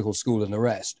from a medical school and the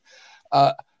rest.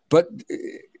 But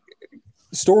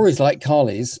stories like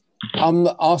Carly's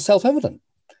are self-evident.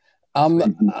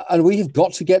 And we've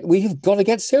got to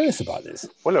get serious about this.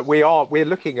 Well, look, we're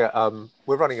looking at,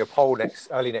 we're running a poll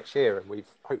early next year, and we've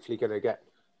hopefully going to get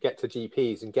to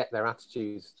GPs and get their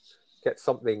attitudes, get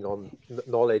something on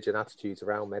knowledge and attitudes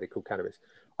around medical cannabis.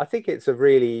 I think it's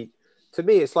to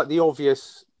me, it's like the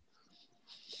obvious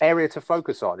area to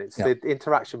focus on. It's the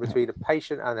interaction between a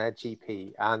patient and their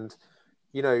GP. And,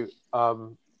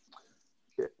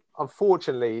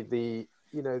 unfortunately, the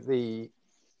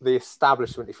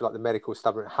establishment, if you like, the medical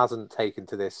establishment hasn't taken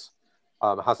to this,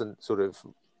 hasn't sort of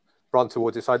run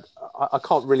towards this. I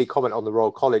can't really comment on the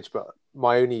Royal College, but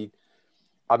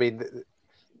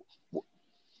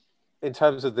in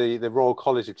terms of the Royal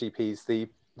College of GPs,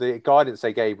 the guidance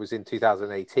they gave was in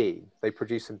 2018. They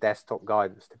produced some desktop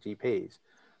guidance to GPs.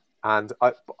 And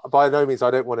by no means,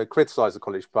 I don't want to criticize the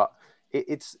college, but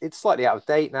it's slightly out of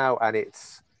date now, and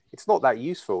it's not that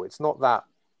useful. It's not that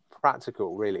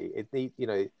practical, really.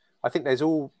 I think there's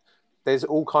all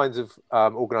kinds of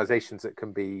organizations that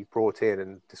can be brought in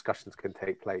and discussions can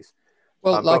take place.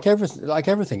 Well, like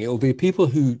everything, it will be people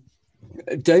who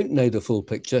don't know the full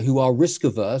picture, who are risk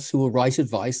averse, who will write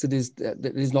advice that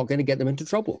is not going to get them into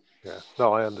trouble. Yeah,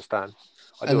 no, I understand.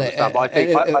 I understand, but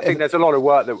I think there's a lot of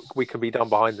work that we can be done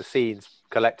behind the scenes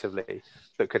collectively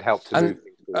that could help to move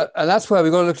things forward. And that's where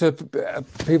we've got to look to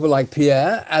people like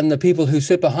Pierre and the people who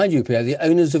sit behind you, Pierre, the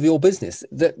owners of your business.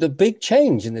 The big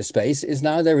change in this space is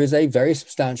now there is a very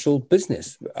substantial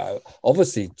business,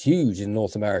 obviously huge in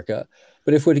North America,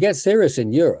 but if we're to get serious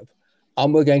in Europe,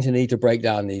 we're going to need to break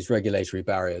down these regulatory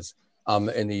barriers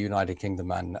in the United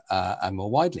Kingdom and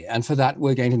more widely. And for that,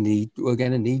 we're going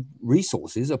to need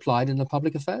resources applied in the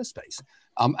public affairs space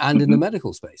and in the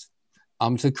medical space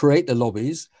to create the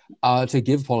lobbies, to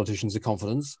give politicians the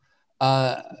confidence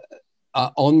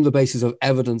on the basis of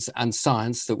evidence and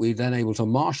science that we're then able to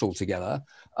marshal together,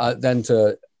 then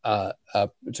to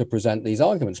present these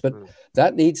arguments. But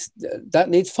that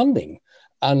needs funding.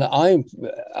 And I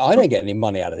don't get any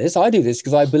money out of this. I do this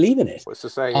because I believe in it. What's the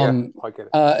saying? I get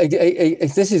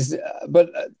it. But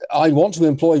I want to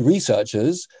employ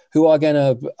researchers who are going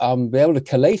to be able to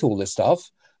collate all this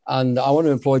stuff, and I want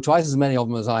to employ twice as many of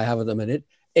them as I have at the minute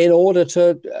in order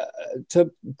to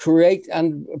create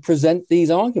and present these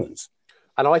arguments.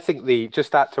 And I think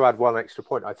to add one extra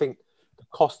point, I think the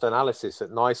cost analysis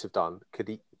that NICE have done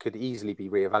could easily be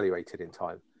reevaluated in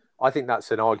time. I think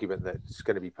that's an argument that's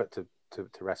going to be put to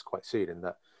rest quite soon, and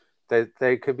that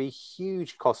there could be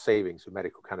huge cost savings with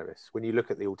medical cannabis when you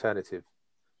look at the alternative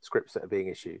scripts that are being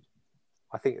issued.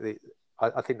 I think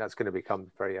that's going to become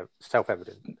very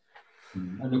self-evident.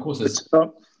 And of course,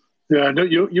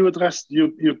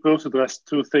 you both addressed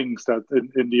two things that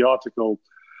in the article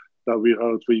that we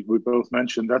heard we both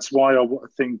mentioned. That's why I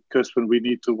think, Crispin, we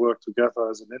need to work together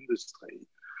as an industry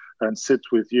and sit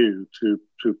with you to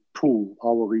pool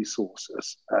our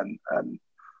resources and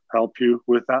help you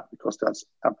with that, because that's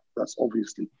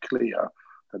obviously clear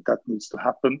that needs to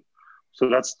happen. So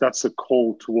that's a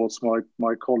call towards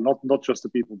my call, not just the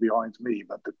people behind me,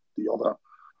 but the other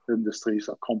industries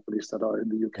or companies that are in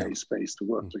the UK space to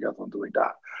work together on doing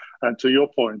that. And to your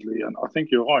point, Lee, and I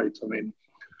think you're right. I mean,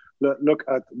 look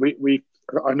at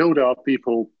I know there are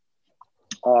people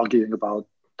arguing about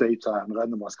data and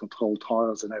randomized controlled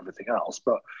trials and everything else,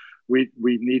 but we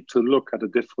need to look at a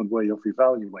different way of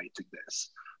evaluating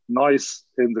this. NICE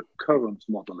in the current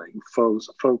modeling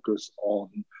focus on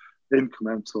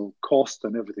incremental cost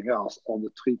and everything else on the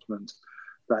treatment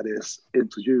that is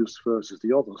introduced versus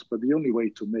the others. But the only way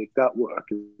to make that work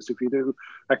is if you do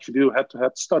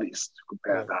head-to-head studies to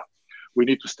compare that. We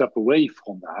need to step away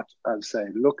from that and say,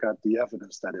 look at the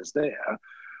evidence that is there.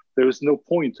 There is no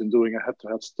point in doing a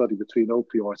head-to-head study between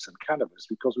opioids and cannabis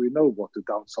because we know what the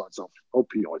downsides of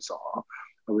opioids are,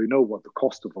 and we know what the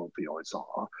cost of opioids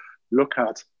are. Look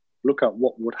at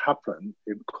what would happen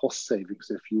in cost savings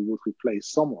if you would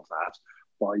replace some of that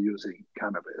by using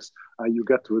cannabis, and you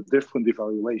get to a different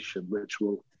evaluation, which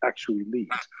will actually lead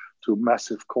to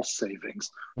massive cost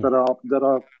savings that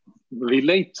are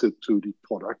related to the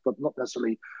product, but not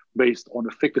necessarily based on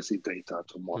efficacy data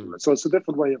to model it. So it's a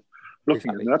different way of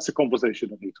looking at it. And that's a conversation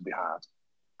that needs to be had.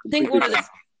 I think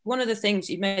one of the things,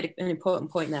 you made an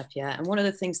important point there, Pierre, and one of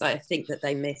the things that I think that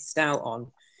they missed out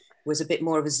on was a bit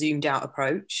more of a zoomed out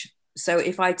approach. So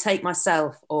if I take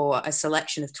myself or a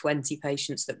selection of 20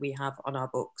 patients that we have on our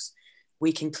books,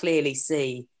 we can clearly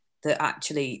see that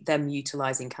actually them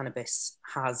utilising cannabis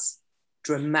has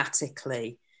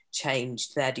dramatically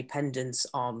changed their dependence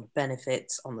on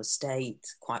benefits on the state.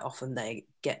 Quite often they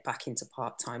get back into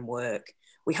part-time work.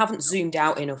 We haven't zoomed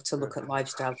out enough to look at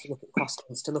lifestyle, to look at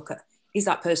costings, to look at, is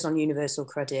that person on universal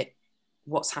credit?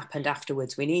 What's happened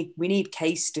afterwards? We need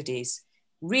case studies.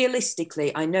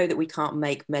 Realistically, I know that we can't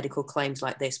make medical claims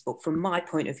like this, but from my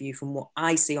point of view, from what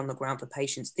I see on the ground for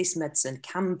patients, this medicine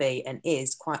can be and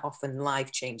is quite often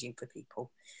life-changing for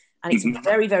people. And it's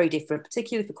very, very different,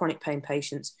 particularly for chronic pain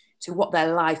patients, to what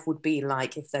their life would be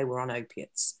like if they were on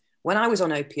opiates. When I was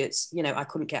on opiates, I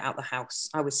couldn't get out the house.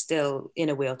 I was still in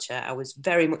a wheelchair. I was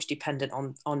very much dependent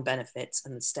on benefits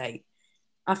and the state.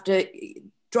 After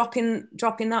dropping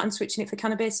that and switching it for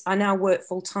cannabis, I now work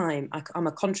full time. I'm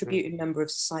a contributing member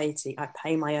of society. I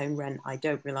pay my own rent. I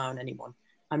don't rely on anyone.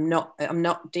 I'm not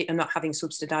having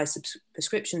subsidized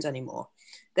prescriptions anymore.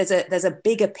 There's a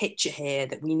bigger picture here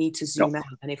that we need to zoom out.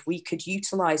 And if we could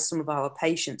utilize some of our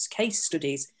patients' case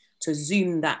studies to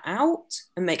zoom that out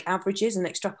and make averages and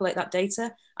extrapolate that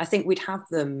data, I think we'd have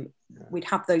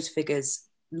those figures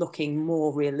looking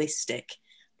more realistic,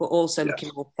 but also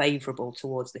looking more favourable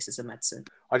towards this as a medicine.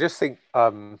 I just think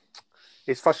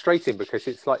it's frustrating because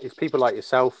it's people like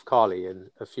yourself, Carly, and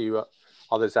a few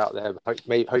others out there,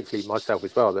 hopefully myself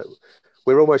as well, that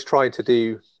we're almost trying to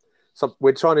do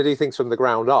things from the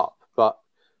ground up, but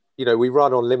we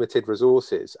run on limited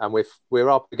resources, and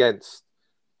we're up against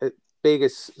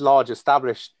large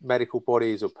established medical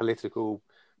bodies or political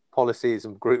policies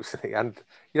and groups, and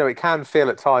it can feel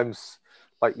at times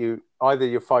like you're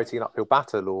fighting an uphill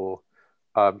battle, or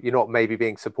you're not maybe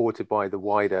being supported by the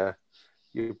wider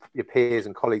your peers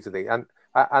and colleagues and things. And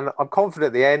I'm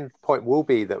confident the end point will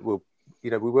be that we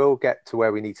will get to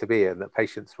where we need to be, and that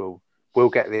patients will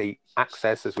get the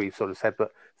access, as we sort of said,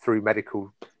 but through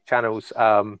medical channels.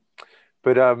 I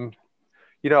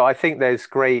think there's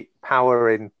great power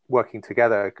in working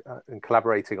together and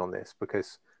collaborating on this,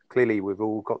 because clearly we've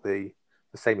all got the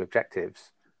same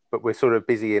objectives, but we're sort of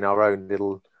busy in our own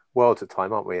little worlds at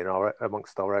time, aren't we?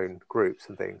 Amongst our own groups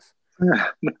and things. Yeah,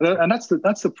 and that's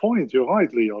the point. You're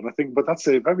right, Leon. I think, but that's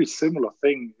a very similar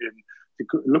thing. If you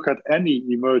look at any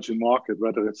emerging market,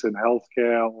 whether it's in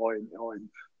healthcare or in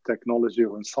technology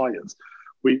or in science,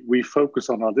 we focus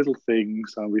on our little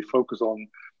things, and we focus on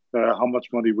how much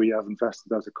money we have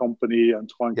invested as a company and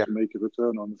trying to make a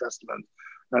return on investment.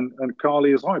 And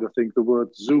Carly is right. I think the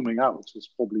word zooming out is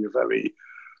probably a very,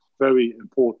 very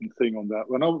important thing on that.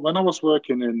 When I was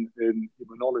working in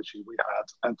immunology, we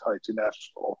had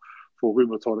anti-TNFs for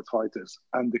rheumatoid arthritis,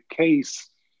 and the case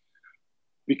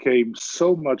became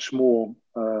so much more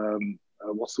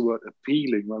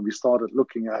appealing when we started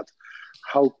looking at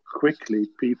how quickly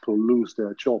people lose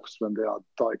their jobs when they are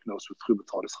diagnosed with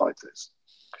rheumatoid arthritis.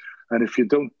 And if you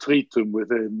don't treat them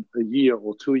within a year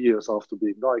or 2 years after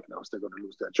being diagnosed, they're going to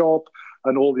lose their job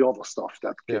and all the other stuff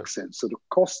that kicks in. So the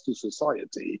cost to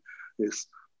society is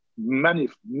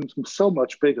so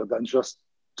much bigger than just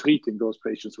treating those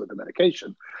patients with the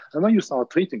medication. And when you start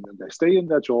treating them, they stay in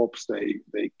their jobs, they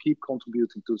keep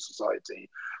contributing to society.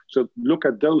 So look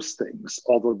at those things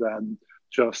other than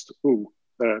just,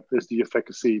 is the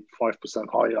efficacy 5%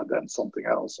 higher than something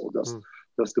else, or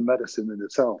does the medicine in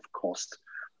itself cost?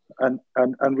 And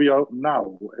we are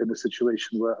now in a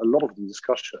situation where a lot of the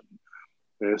discussion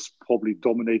is probably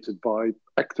dominated by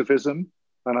activism.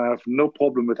 And I have no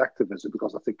problem with activism,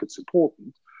 because I think it's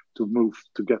important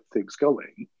to get things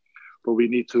going. But we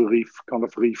need to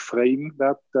reframe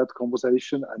that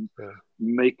conversation and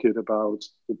make it about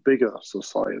the bigger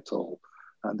societal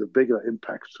and the bigger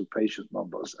impact to patient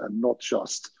numbers, and not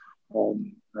just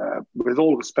on, with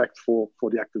all respect for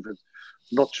the activism,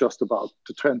 not just about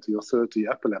the 20 or 30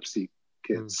 epilepsy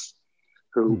kids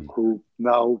who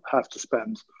now have to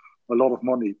spend a lot of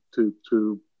money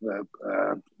to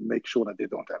make sure that they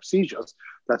don't have seizures.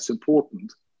 That's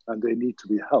important, and they need to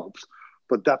be helped.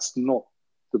 But that's not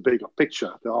the bigger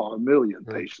picture. There are 1 million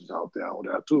patients out there, or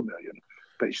there are 2 million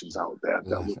patients out there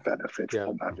that would benefit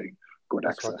from having good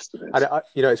access to this. And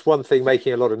it's one thing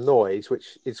making a lot of noise,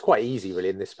 which is quite easy really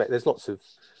in this space. There's lots of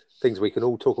things we can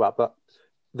all talk about, but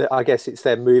I guess it's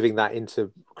then moving that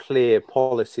into clear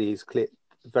policies, clear,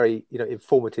 very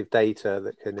informative data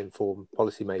that can inform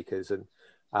policymakers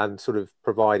and sort of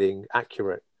providing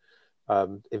accurate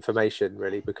information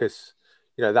really, because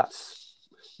that's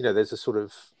there's a sort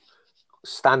of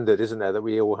standard, isn't there, that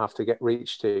we all have to get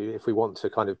reached to if we want to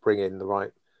kind of bring in the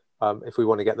right if we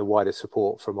want to get the wider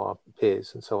support from our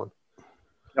peers and so on.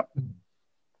 Yep.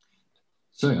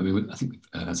 So I think we've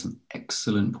had some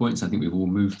excellent points. I think we've all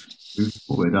moved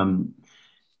forward.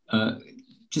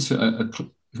 Just for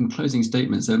some closing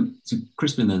statements. So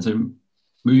Crispin, then, so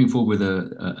moving forward with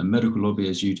a medical lobby,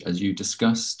 as you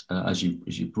discussed, as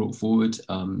you brought forward,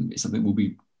 is something we'll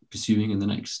be pursuing in the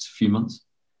next few months.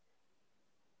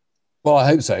 Well, I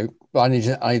hope so, but I need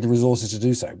the resources to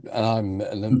do so. And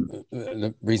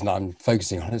the reason I'm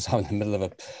focusing on it is I'm in the middle of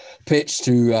a pitch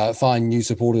to find new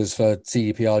supporters for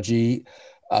CDPRG.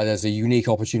 There's a unique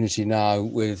opportunity now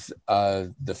with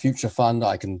the Future Fund.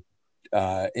 I can,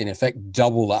 in effect,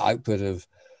 double the output of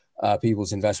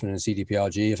people's investment in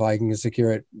CDPRG if I can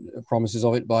secure promises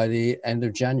of it by the end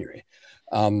of January.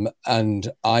 And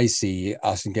I see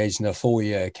us engaged in a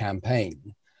 4-year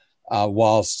campaign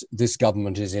whilst this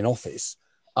government is in office,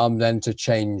 then to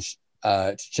change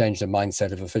the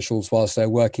mindset of officials whilst they're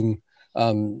working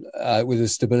with the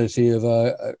stability of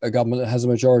a government that has a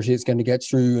majority it's going to get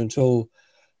through until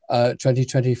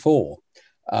 2024.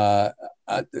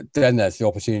 Then there's the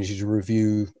opportunity to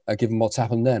review given what's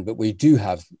happened then. But we do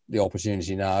have the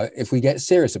opportunity now if we get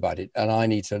serious about it. And I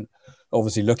need to,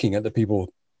 obviously looking at the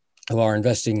people who are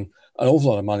investing an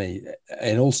awful lot of money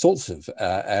in all sorts of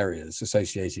areas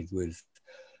associated with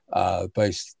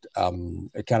both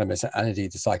cannabis and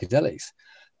indeed the psychedelics,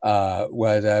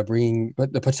 where they're bringing,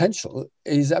 but the potential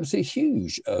is absolutely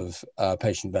huge of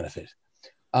patient benefit.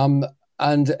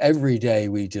 And every day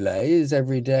we delay is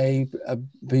every day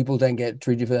people don't get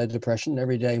treated for their depression.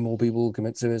 Every day more people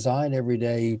commit suicide. Every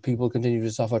day people continue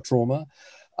to suffer trauma.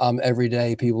 Every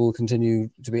day people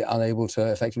continue to be unable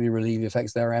to effectively relieve the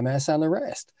effects of their MS and the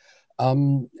rest.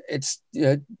 It's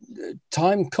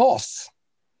time costs.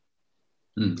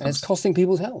 And it's costing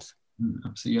people's health.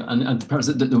 Absolutely, and perhaps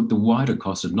the wider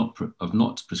cost of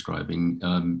not prescribing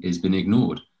is being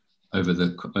ignored over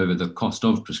the cost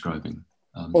of prescribing.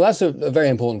 Well, that's a very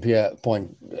important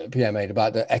point Pierre made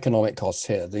about the economic costs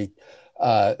here. We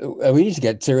need to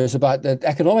get serious about the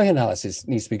economic analysis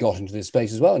needs to be got into this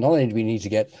space as well. Not only do we need to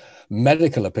get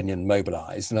medical opinion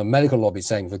mobilized and a medical lobby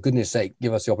saying, for goodness sake,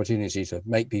 give us the opportunity to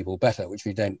make people better, which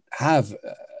we don't have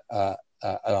at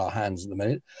our hands at the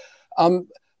minute.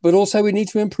 But also we need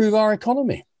to improve our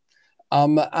economy.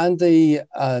 And the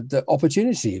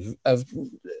opportunity of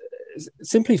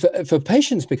simply for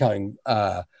patients becoming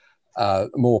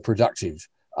more productive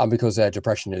because their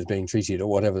depression is being treated or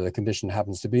whatever the condition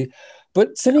happens to be.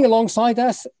 But sitting alongside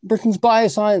us, Britain's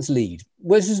bioscience lead,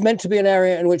 which is meant to be an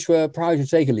area in which we're proud to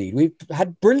take a lead. We've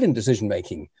had brilliant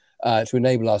decision-making to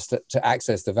enable us to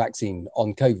access the vaccine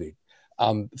on COVID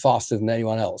faster than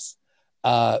anyone else.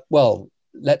 Well,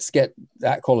 let's get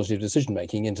that quality of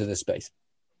decision-making into this space.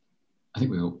 I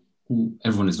think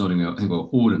everyone is nodding. I think we're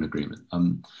all in agreement.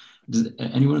 Does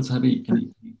anyone else have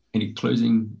any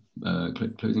closing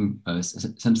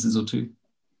sentences or two?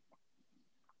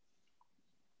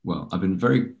 Well, I've been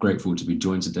very grateful to be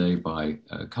joined today by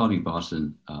Carly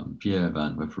Barton, Pierre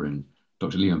Van Wepperen,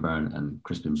 Dr. Leon Barron, and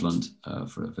Crispin Blunt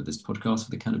for this podcast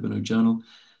for the Cannabis Journal.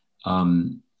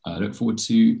 I look forward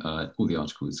to all the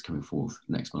articles coming forth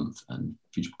next month and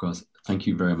future podcasts. Thank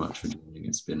you very much for joining.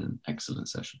 It's been an excellent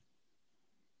session.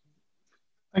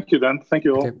 Thank you, Dan. Thank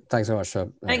you all. Okay, thanks so much.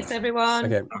 Thanks, everyone.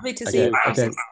 Okay. Lovely to see you. Okay.